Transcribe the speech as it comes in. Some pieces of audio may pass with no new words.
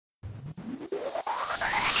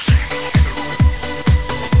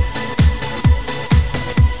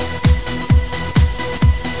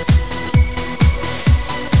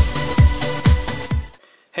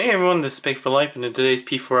everyone, this is P4L, and in today's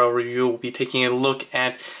P4L review we'll be taking a look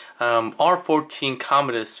at R-14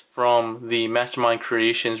 Commotus from the Mastermind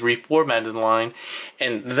Creations reformatted line,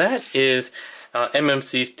 and that is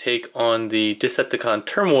MMC's take on the Decepticon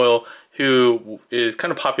Turmoil, who is kind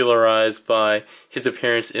of popularized by his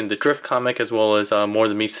appearance in the Drift comic as well as More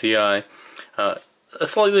Than Meets the Eye. A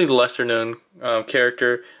slightly lesser known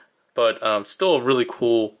character, but still a really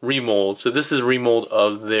cool remold. So this is a remold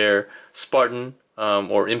of their Spartan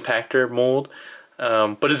or Impactor mold,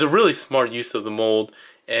 but it's a really smart use of the mold,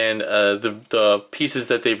 and the pieces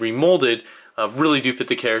that they remolded really do fit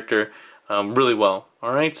the character really well.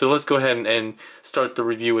 Alright, so let's go ahead and start the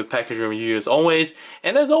review with packaging review as always.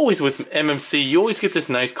 And as always with MMC, you always get this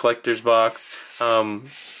nice collector's box.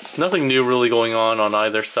 Nothing new really going on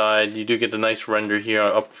either side. You do get a nice render here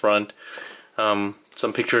up front.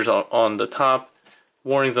 Some pictures on the top,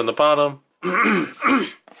 warnings on the bottom.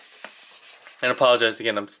 And apologize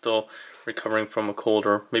again, I'm still recovering from a cold,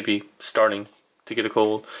 or maybe starting to get a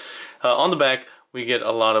cold. On the back, we get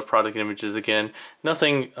a lot of product images again.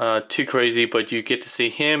 Nothing too crazy, but you get to see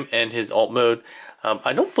him and his alt mode.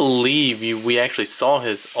 I don't believe we actually saw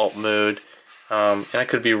his alt mode, and I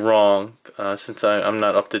could be wrong since I'm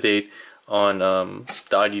not up to date on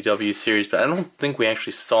the IDW series, but I don't think we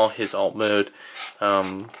actually saw his alt mode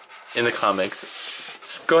in the comics.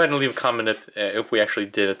 So go ahead and leave a comment if we actually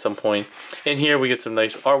did at some point. In here we get some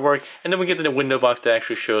nice artwork, and then we get the window box that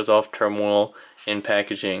actually shows off Turmoil in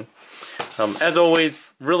packaging. As always,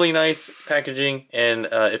 really nice packaging, and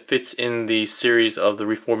it fits in the series of the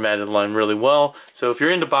reformatted line really well. So if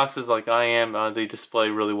you're into boxes like I am, they display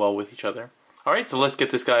really well with each other. Alright, so let's get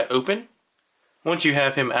this guy open. Once you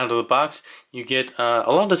have him out of the box, you get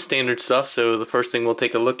a lot of standard stuff. So the first thing we'll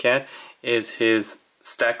take a look at is his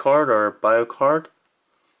stat card or bio card.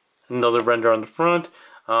 Another render on the front,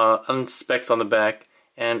 and specs on the back,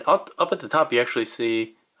 and up at the top you actually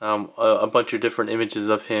see a bunch of different images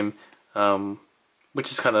of him, which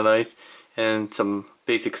is kind of nice, and some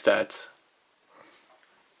basic stats.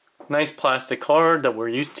 Nice plastic card that we're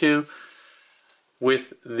used to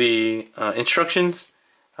with the instructions.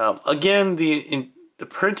 Again, the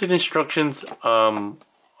printed instructions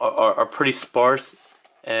are pretty sparse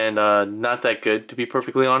and not that good, to be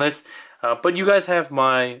perfectly honest. But you guys have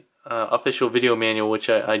my official video manual, which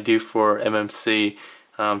I do for MMC,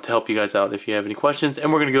 to help you guys out if you have any questions,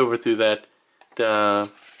 and we're going to go over through that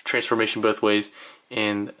transformation both ways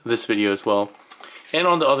in this video as well. And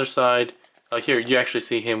on the other side, here you actually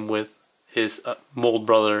see him with his mold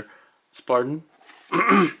brother Spartan.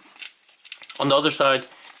 On the other side,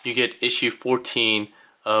 you get issue 14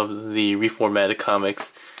 of the reformatted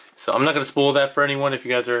comics. So I'm not going to spoil that for anyone if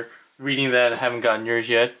you guys are reading that and haven't gotten yours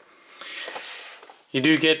yet. You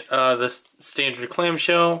do get the standard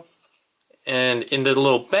clamshell, and in the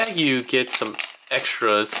little bag you get some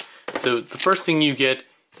extras. So the first thing you get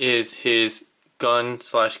is his gun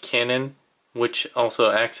 / cannon, which also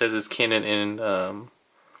acts as his cannon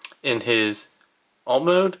in his alt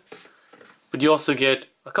mode. But you also get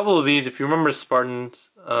a couple of these. If you remember Spartan's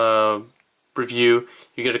review,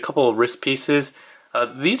 you get a couple of wrist pieces.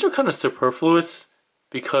 These are kind of superfluous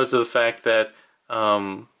because of the fact that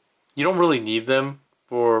you don't really need them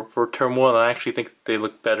for Turmoil, and I actually think they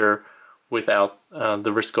look better without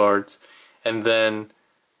the wrist guards. And then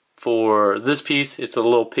for this piece, it's the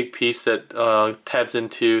little pig piece that tabs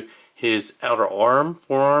into his outer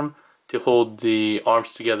forearm, to hold the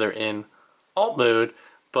arms together in alt mode,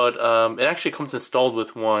 but it actually comes installed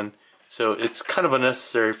with one, so it's kind of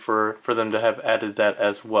unnecessary for them to have added that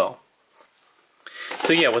as well.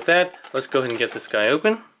 So yeah, with that, let's go ahead and get this guy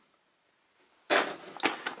open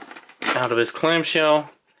out of his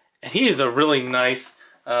clamshell, and he is a really nice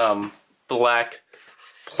black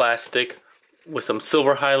plastic with some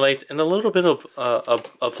silver highlights and a little bit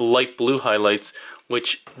of light blue highlights,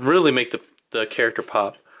 which really make the character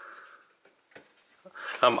pop.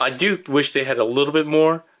 I do wish they had a little bit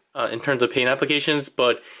more in terms of paint applications,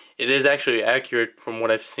 but it is actually accurate from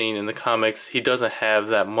what I've seen in the comics. He doesn't have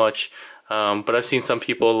that much, but I've seen some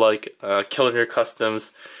people like Killinger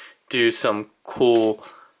Customs do some cool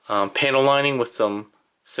panel lining with some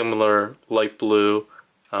similar light blue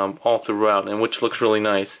all throughout, and which looks really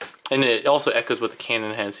nice. And it also echoes what the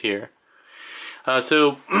cannon has here.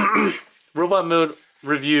 So, robot mode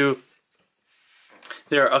review.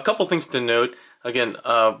 There are a couple things to note. Again,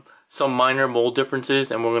 some minor mold differences,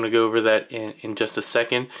 and we're going to go over that in just a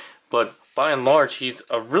second. But by and large, he's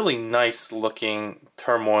a really nice looking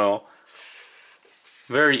Turmoil.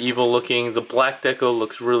 Very evil looking. The black deco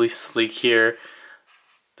looks really sleek here.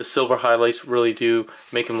 The silver highlights really do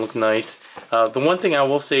make him look nice. The one thing I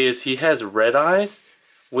will say is he has red eyes,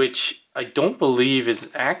 which I don't believe is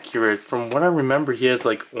accurate. From what I remember, he has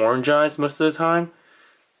like orange eyes most of the time.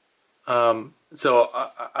 So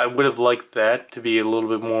I would have liked that to be a little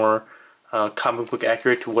bit more comic book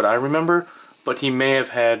accurate to what I remember, but he may have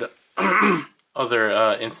had other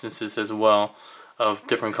instances as well of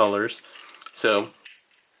different colors. So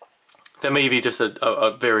that may be just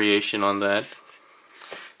a variation on that.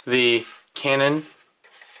 The cannon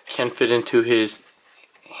can fit into his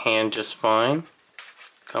hand just fine.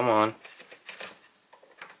 Come on.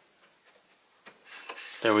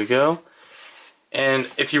 There we go. And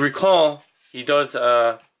if you recall, he does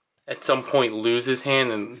at some point lose his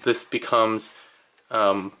hand, and this becomes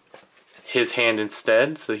his hand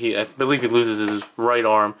instead. So I believe he loses his right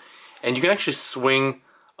arm, and you can actually swing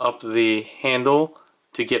up the handle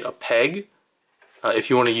to get a peg if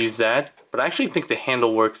you want to use that. But I actually think the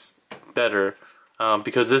handle works better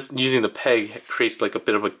because using the peg creates like a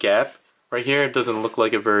bit of a gap right here. It doesn't look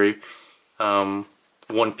like a very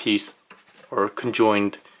one piece or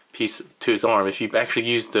conjoined piece to his arm. If you actually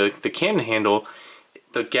use the cannon handle,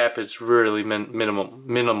 the gap is really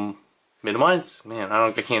minimized. Man,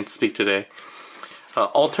 I can't speak today.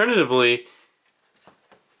 Alternatively,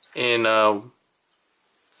 in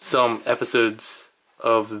some episodes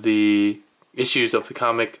of the issues of the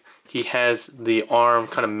comic, he has the arm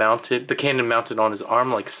kind of mounted, the cannon mounted on his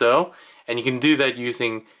arm like so, and you can do that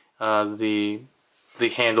using the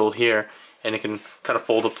handle here, and it can kind of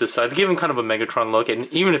fold up to the side to give him kind of a Megatron look. And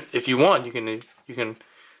even if you want, you can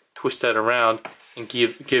twist that around and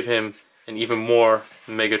give him an even more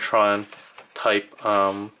Megatron type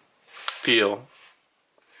feel.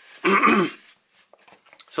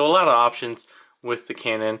 So a lot of options with the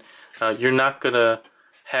cannon. You're not gonna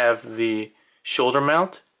have the shoulder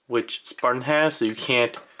mount, which Spartan has, so you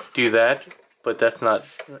can't do that. But that's not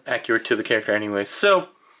accurate to the character anyway. So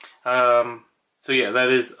yeah, that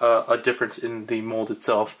is a difference in the mold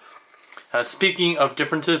itself. Speaking of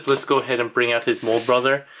differences, let's go ahead and bring out his mold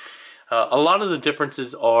brother. A lot of the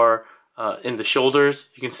differences are in the shoulders.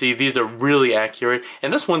 You can see these are really accurate,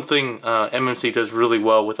 and that's one thing MMC does really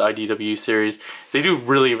well with IDW series. They do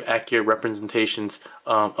really accurate representations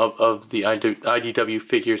of the IDW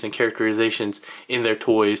figures and characterizations in their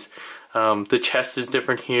toys. The chest is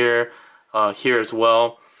different here, here as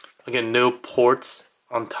well. Again, no ports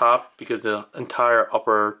on top because the entire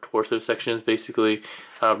upper torso section is basically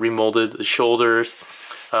remolded. The shoulders,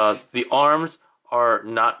 the arms are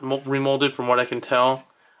not remolded from what I can tell.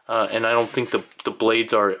 And I don't think the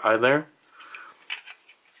blades are either.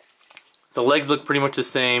 The legs look pretty much the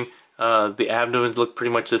same. The abdomens look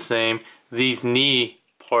pretty much the same. These knee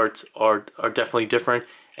parts are definitely different.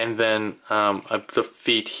 And then the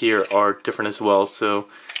feet here are different as well. So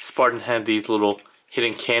Spartan had these little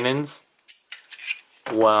hidden cannons,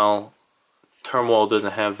 while Turmoil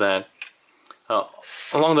doesn't have that.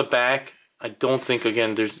 Along the back, I don't think,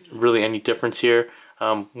 again, there's really any difference here.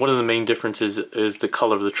 One of the main differences is the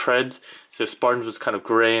color of the treads. So Spartan's was kind of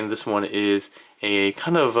gray, and this one is a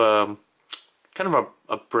kind of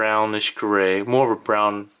a brownish gray, more of a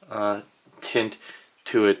brown tint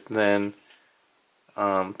to it than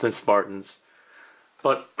Spartan's.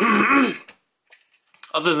 But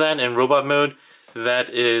other than that, in robot mode, that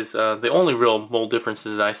is the only real mold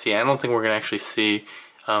differences that I see. I don't think we're gonna actually see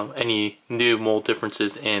any new mold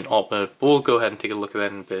differences in alt mode. But we'll go ahead and take a look at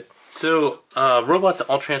that in a bit. So, robot to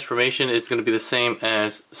alt transformation is going to be the same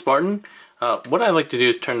as Spartan. What I like to do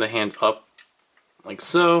is turn the hand up, like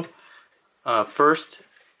so, first,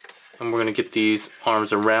 and we're going to get these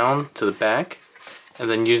arms around to the back, and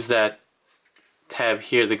then use that tab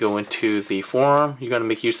here to go into the forearm. You're going to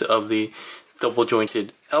make use of the double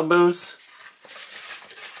jointed elbows.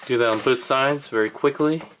 Do that on both sides very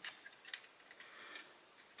quickly.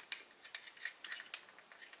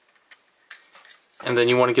 And then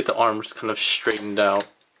you want to get the arms kind of straightened out,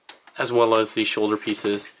 as well as the shoulder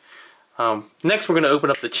pieces. Next, we're going to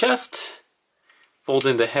open up the chest, fold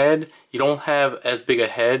in the head. You don't have as big a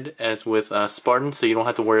head as with Spartan, so you don't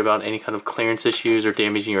have to worry about any kind of clearance issues or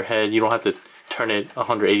damaging your head. You don't have to turn it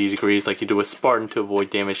 180 degrees like you do with Spartan to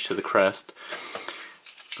avoid damage to the crest.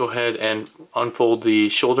 Go ahead and unfold the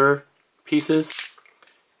shoulder pieces,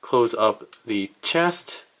 close up the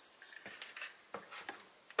chest,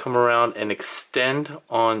 come around and extend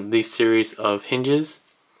on these series of hinges,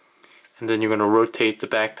 and then you're going to rotate the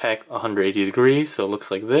backpack 180 degrees so it looks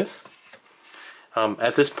like this.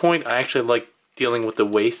 At this point, I actually like dealing with the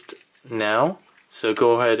waist now, so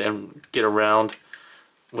go ahead and get around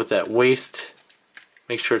with that waist,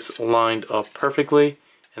 make sure it's lined up perfectly,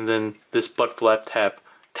 and then this butt flap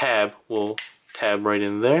tab will tab right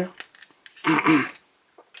in there.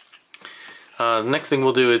 The next thing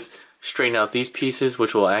we'll do is straighten out these pieces,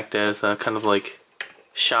 which will act as kind of like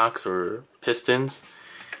shocks or pistons.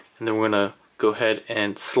 And then we're going to go ahead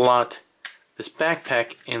and slot this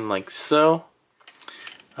backpack in like so.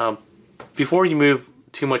 Before you move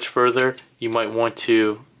too much further, you might want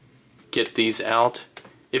to get these out.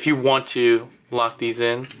 If you want to lock these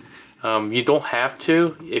in, you don't have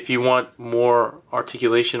to. If you want more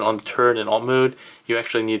articulation on the turret and alt mode, you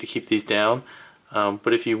actually need to keep these down.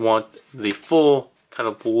 But if you want the full kind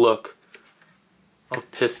of look of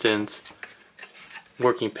pistons,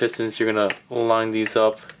 working pistons, you're going to line these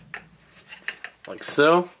up like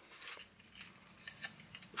so.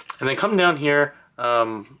 And then come down here,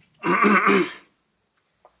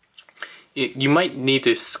 you might need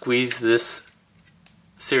to squeeze this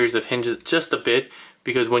series of hinges just a bit,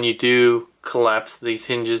 because when you do collapse these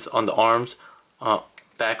hinges on the arms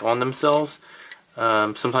back on themselves,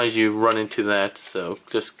 sometimes you run into that. So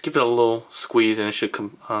just give it a little squeeze and it should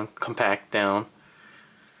compact down.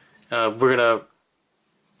 We're gonna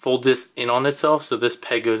fold this in on itself, so this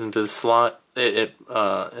peg goes into the slot,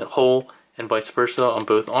 hole, and vice versa on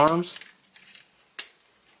both arms.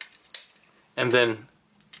 And then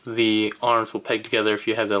the arms will peg together if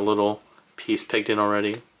you have that little piece pegged in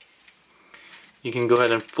already. You can go ahead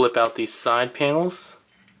and flip out these side panels,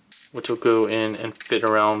 which will go in and fit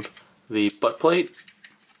around the butt plate.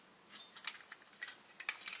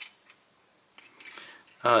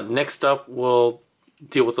 Next up, we'll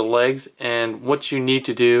deal with the legs, and what you need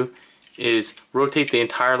to do is rotate the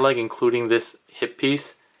entire leg, including this hip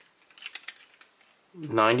piece,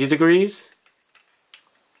 90 degrees,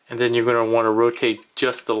 and then you're going to want to rotate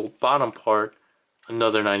just the bottom part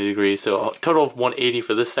another 90 degrees. So a total of 180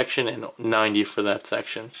 for this section and 90 for that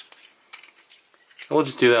section. And we'll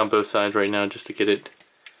just do that on both sides right now just to get it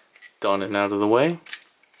done and out of the way.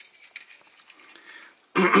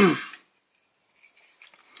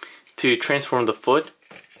 To transform the foot,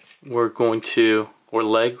 we're going to, or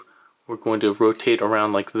leg, we're going to rotate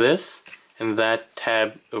around like this, and that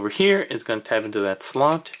tab over here is going to tab into that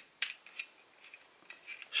slot.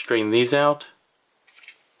 Straighten these out.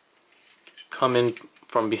 Come in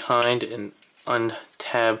from behind and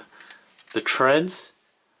untab the treads.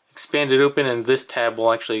 Expand it open, and this tab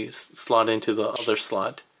will actually slot into the other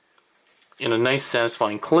slot. In a nice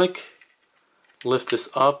satisfying click, lift this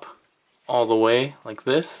up all the way like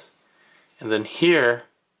this. And then here,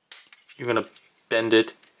 you're going to bend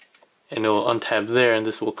it and it will untab there, and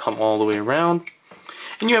this will come all the way around.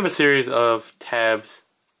 And you have a series of tabs,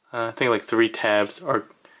 I think like 3 tabs,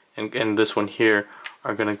 and this one here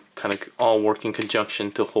are going to kind of all work in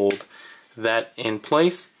conjunction to hold that in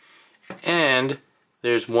place. And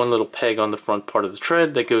there's one little peg on the front part of the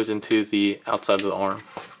tread that goes into the outside of the arm.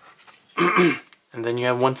 And then you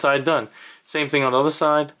have one side done. Same thing on the other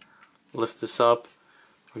side. Lift this up.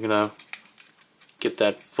 We're going to get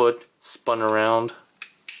that foot spun around,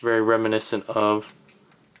 very reminiscent of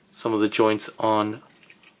some of the joints on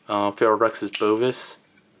Ferorex's Bovis.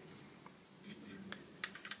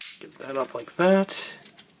 Get that up like that.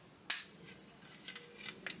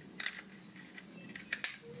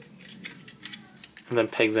 And then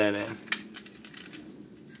peg that in.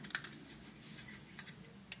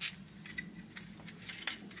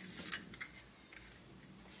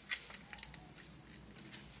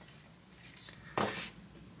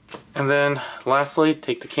 And then lastly,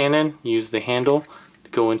 take the cannon, use the handle to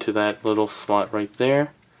go into that little slot right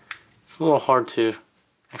there. It's a little hard to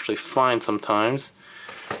actually find sometimes.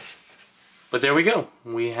 But there we go.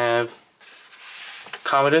 We have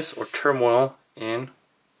Commotus or Turmoil in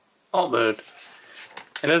alt mode.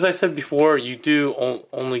 And as I said before, you do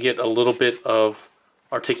only get a little bit of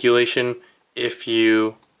articulation if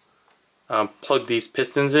you plug these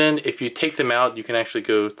pistons in. If you take them out, you can actually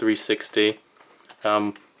go 360.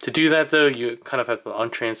 To do that though, you kind of have to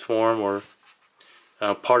untransform or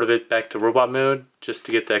part of it back to robot mode just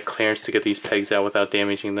to get that clearance to get these pegs out without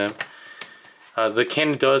damaging them. The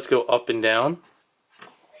cannon does go up and down.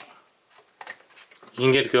 You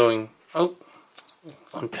can get it going, oh,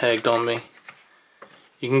 unpegged on me.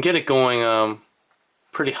 You can get it going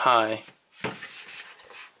pretty high.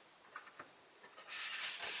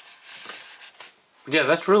 But yeah,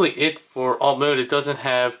 that's really it for alt mode. It doesn't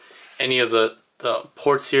have any of the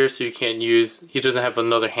ports here, so you can't use, he doesn't have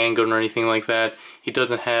another handgun or anything like that. He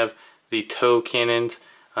doesn't have the tow cannons,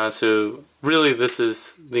 so really this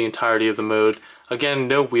is the entirety of the mode. Again,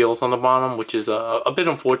 no wheels on the bottom, which is a bit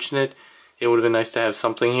unfortunate. It would have been nice to have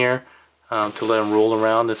something here to let him roll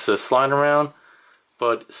around. It's a slide around,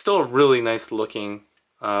 but still a really nice looking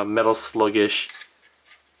Metal Sluggish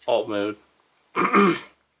alt mode.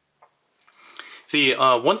 The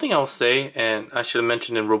one thing I'll say, and I should have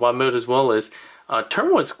mentioned in robot mode as well, is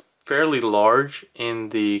Turmoil is fairly large in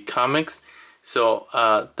the comics, so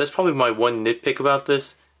that's probably my one nitpick about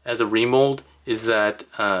this as a remold, is that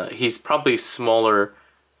he's probably smaller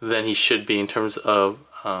than he should be in terms of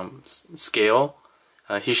scale.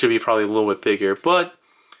 He should be probably a little bit bigger, but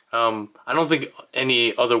I don't think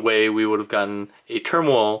any other way we would have gotten a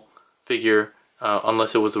Turmoil figure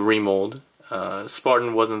unless it was a remold.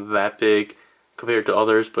 Spartan wasn't that big compared to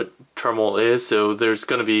others, but Turmoil is, so there's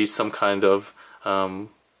going to be some kind of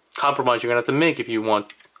compromise you're going to have to make if you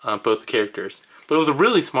want both the characters. But it was a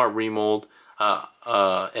really smart remold,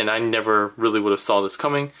 and I never really would have saw this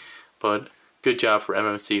coming, but good job for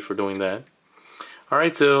MMC for doing that.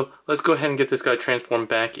 Alright, so let's go ahead and get this guy transformed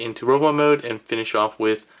back into robot mode and finish off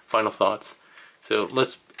with final thoughts. So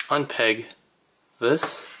let's unpeg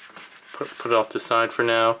this, put it off to the side for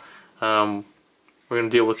now. We're going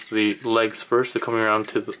to deal with the legs first. They're coming around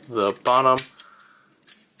to the bottom.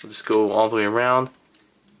 We'll just go all the way around.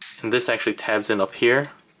 And this actually tabs in up here.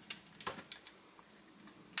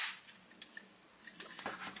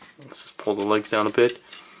 Let's just pull the legs down a bit.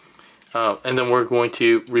 And then we're going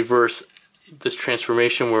to reverse this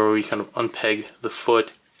transformation where we kind of unpeg the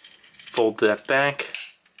foot, fold that back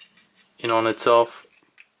in on itself,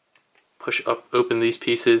 push up, open these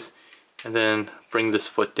pieces, and then bring this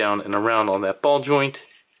foot down and around on that ball joint.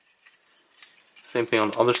 Same thing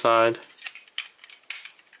on the other side.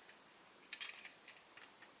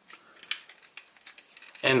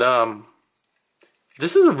 And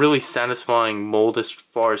this is a really satisfying mold as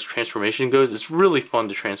far as transformation goes. It's really fun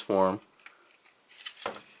to transform.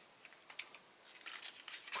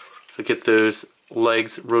 So get those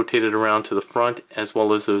legs rotated around to the front as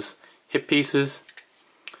well as those hip pieces.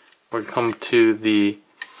 We're going to come to the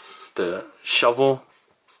shovel,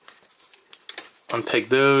 unpeg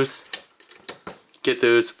those, get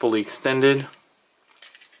those fully extended,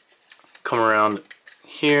 come around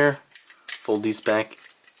here, fold these back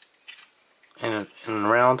and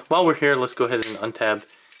around. While we're here, let's go ahead and untab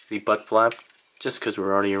the butt flap, just because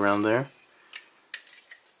we're already around there.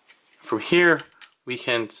 From here, we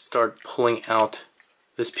can start pulling out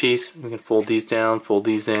this piece. We can fold these down, fold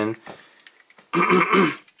these in.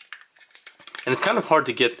 And it's kind of hard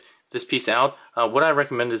to get this piece out. What I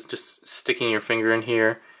recommend is just sticking your finger in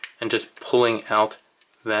here and just pulling out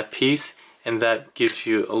that piece, and that gives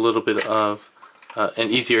you a little bit of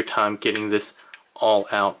an easier time getting this all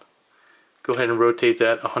out. Go ahead and rotate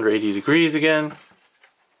that 180 degrees again.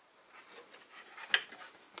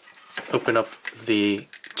 Open up the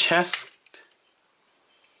chest.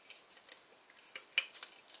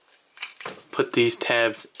 Put these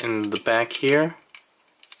tabs in the back here.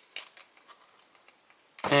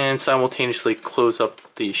 And simultaneously close up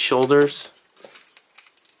the shoulders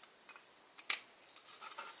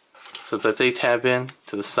so that they tab in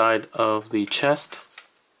to the side of the chest.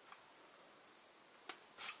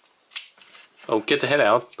 Oh, get the head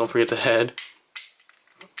out. Don't forget the head.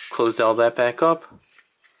 Close all that back up.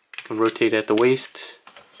 You can rotate at the waist.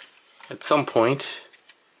 At some point,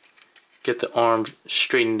 get the arm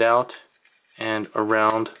straightened out and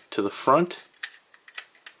around to the front.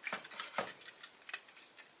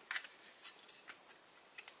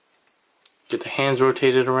 Get the hands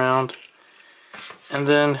rotated around, and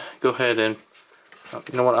then go ahead and,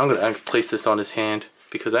 you know what, I'm going to place this on his hand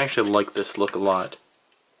because I actually like this look a lot.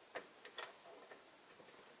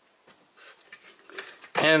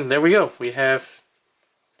 And there we go, we have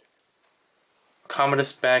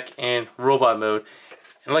Commotus back in robot mode.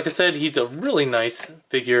 And like I said, he's a really nice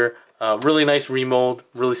figure, really nice remold,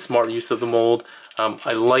 really smart use of the mold.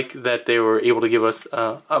 I like that they were able to give us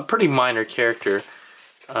a pretty minor character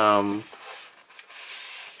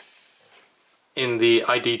in the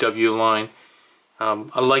IDW line.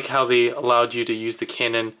 I like how they allowed you to use the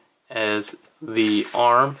cannon as the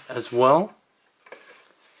arm as well.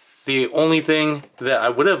 The only thing that I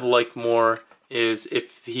would have liked more is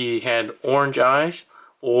if he had orange eyes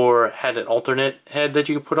or had an alternate head that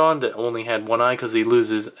you could put on that only had one eye, because he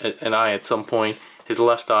loses an eye at some point, his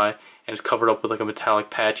left eye, and it's covered up with like a metallic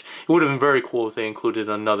patch. It would have been very cool if they included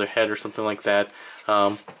another head or something like that,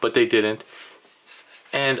 but they didn't.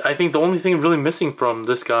 And I think the only thing really missing from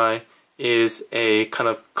this guy is a kind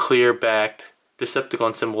of clear-backed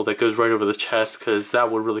Decepticon symbol that goes right over the chest, because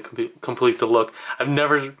that would really complete the look. I've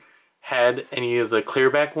never had any of the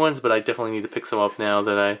clear-back ones, but I definitely need to pick some up now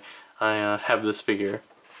that I have this figure.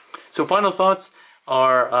 So final thoughts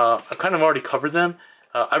are, I've kind of already covered them.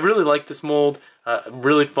 I really like this mold.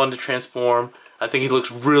 Really fun to transform. I think he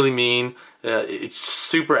looks really mean. It's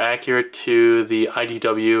super accurate to the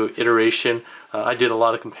IDW iteration. I did a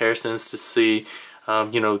lot of comparisons to see,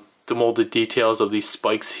 you know, the molded details of these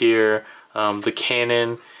spikes here, the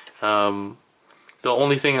cannon. The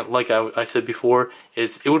only thing, like I said before,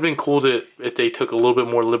 is it would have been cool if they took a little bit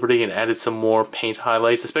more liberty and added some more paint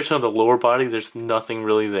highlights, especially on the lower body. There's nothing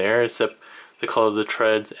really there except the color of the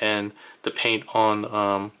treads and the paint on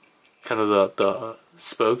kind of the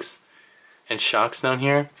spokes and shocks down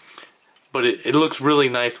here. But it looks really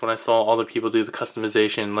nice when I saw all the people do the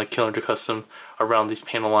customization, like Killinger Custom, around these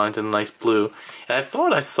panel lines in nice blue. And I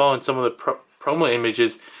thought I saw in some of the promo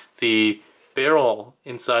images the barrel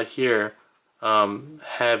inside here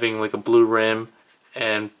having like a blue rim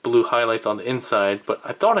and blue highlights on the inside, but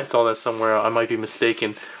I thought I saw that somewhere. I might be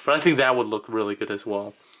mistaken, but I think that would look really good as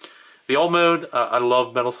well. The alt mode, I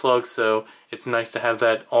love Metal Slug, so it's nice to have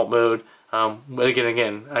that alt mode. But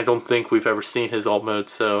again, I don't think we've ever seen his alt mode,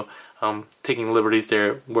 so taking liberties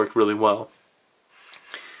there worked really well.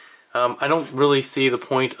 I don't really see the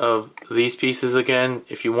point of these pieces again.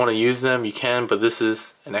 If you want to use them, you can, but this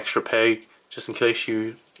is an extra peg just in case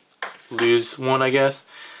you lose one, I guess.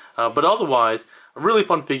 But otherwise, a really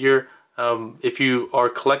fun figure. If you are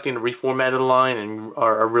collecting a reformatted line and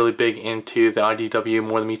are really big into the IDW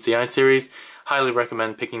More Than Meets the Eye series, highly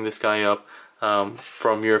recommend picking this guy up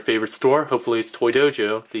from your favorite store. Hopefully it's Toy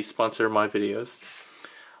Dojo, the sponsor of my videos.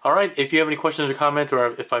 Alright, if you have any questions or comments,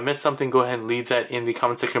 or if I missed something, go ahead and leave that in the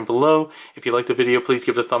comment section below. If you liked the video, please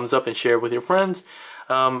give it a thumbs up and share it with your friends.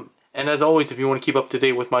 And as always, if you want to keep up to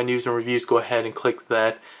date with my news and reviews, go ahead and click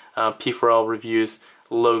that P4L Reviews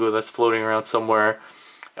logo that's floating around somewhere,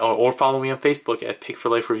 or follow me on Facebook at Pick for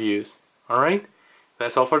Life Reviews. Alright,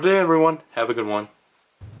 that's all for today, everyone. Have a good one.